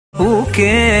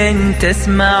وكنت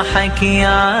اسمع حكي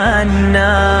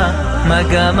عنا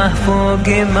مقامه فوق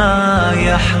ما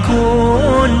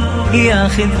يحكون،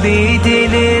 ياخذ بيدي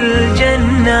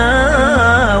للجنة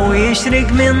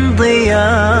ويشرق من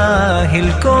ضياه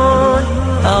الكون.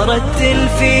 أرتل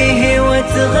فيه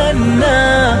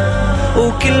واتغنى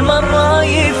وكل مرة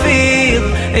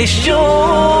يفيض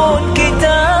الشون،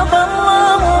 كتاب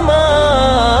الله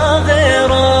وما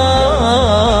غيره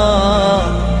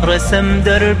رسم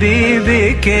دربي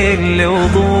بكل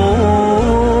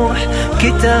وضوح،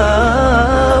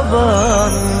 كتاب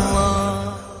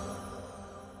الله.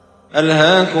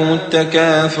 ألهاكم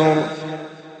التكاثر.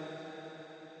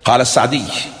 قال السعدي: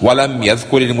 ولم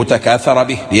يذكر المتكاثر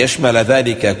به ليشمل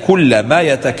ذلك كل ما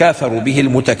يتكاثر به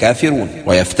المتكاثرون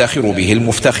ويفتخر به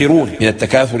المفتخرون من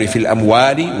التكاثر في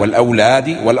الأموال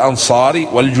والأولاد والأنصار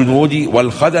والجنود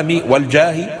والخدم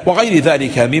والجاه وغير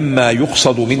ذلك مما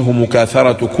يقصد منه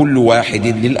مكاثرة كل واحد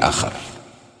للآخر.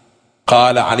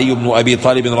 قال علي بن أبي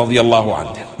طالب رضي الله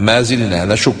عنه: ما زلنا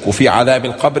نشك في عذاب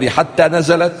القبر حتى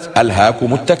نزلت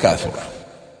ألهاكم التكاثر.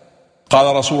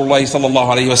 قال رسول الله صلى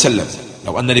الله عليه وسلم: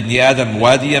 لو أن لابن آدم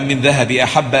واديا من ذهب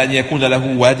أحب أن يكون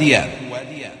له واديان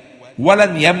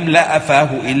ولن يملأ فاه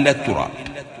إلا التراب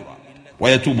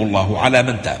ويتوب الله على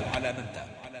من تاب.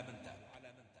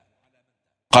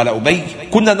 قال أبي: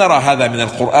 كنا نرى هذا من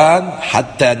القرآن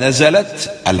حتى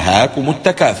نزلت ألهاكم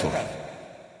التكاثر.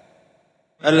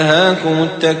 ألهاكم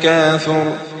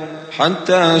التكاثر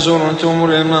حتى زرتم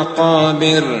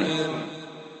المقابر.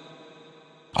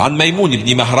 عن ميمون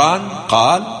بن مهران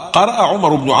قال: قرأ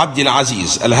عمر بن عبد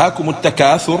العزيز: ألهاكم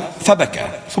التكاثر، فبكى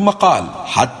ثم قال: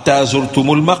 حتى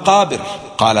زرتم المقابر.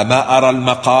 قال: ما أرى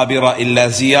المقابر إلا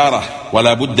زيارة،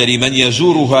 ولا بد لمن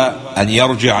يزورها أن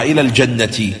يرجع إلى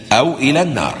الجنة أو إلى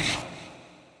النار.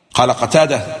 قال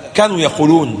قتادة: كانوا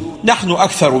يقولون: نحن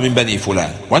أكثر من بني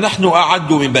فلان ونحن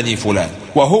أعد من بني فلان،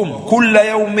 وهم كل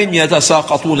يوم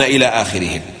يتساقطون إلى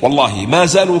آخرهم، والله ما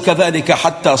زالوا كذلك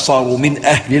حتى صاروا من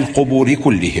أهل القبور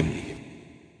كلهم.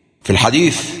 في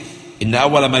الحديث: إن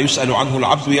أول ما يسأل عنه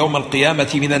العبد يوم القيامة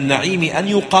من النعيم أن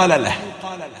يقال له: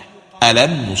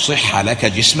 ألم نصح لك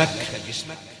جسمك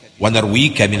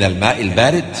ونرويك من الماء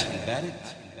البارد؟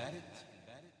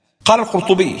 قال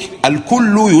القرطبي: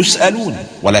 الكل يسألون،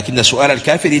 ولكن سؤال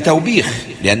الكافر توبيخ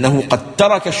لأنه قد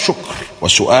ترك الشكر،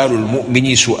 وسؤال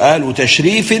المؤمن سؤال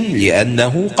تشريف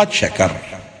لأنه قد شكر.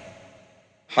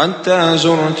 حتى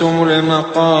زرتم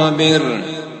المقابر.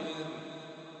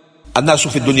 الناس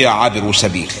في الدنيا عابر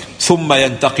سبيل، ثم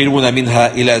ينتقلون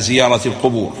منها إلى زيارة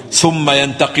القبور، ثم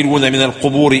ينتقلون من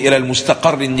القبور إلى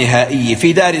المستقر النهائي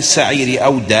في دار السعير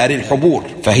أو دار الحبور،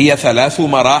 فهي 3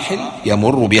 مراحل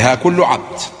يمر بها كل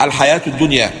عبد. الحياة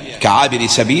الدنيا كعابر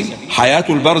سبيل، حياة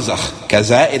البرزخ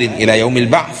كزائر إلى يوم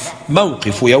البعث،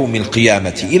 موقف يوم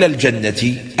القيامة إلى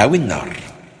الجنة أو النار.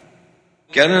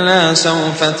 كلا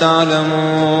سوف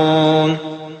تعلمون.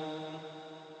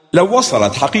 لو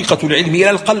وصلت حقيقة العلم إلى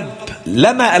القلب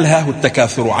لما ألهاه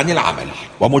التكاثر عن العمل،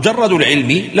 ومجرد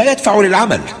العلم لا يدفع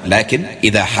للعمل، لكن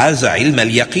إذا حاز علم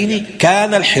اليقين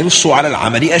كان الحرص على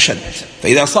العمل أشد،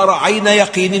 فإذا صار عين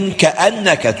يقين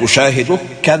كأنك تشاهده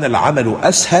كان العمل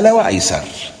أسهل وأيسر.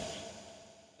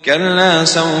 كلا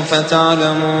سوف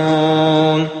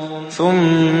تعلمون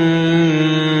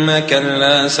ثم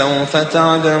كلا سوف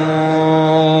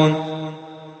تعلمون.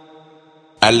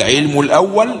 العلم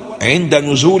الأول عند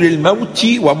نزول الموت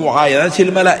ومعاينة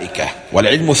الملائكة،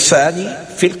 والعلم الثاني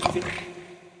في القبر.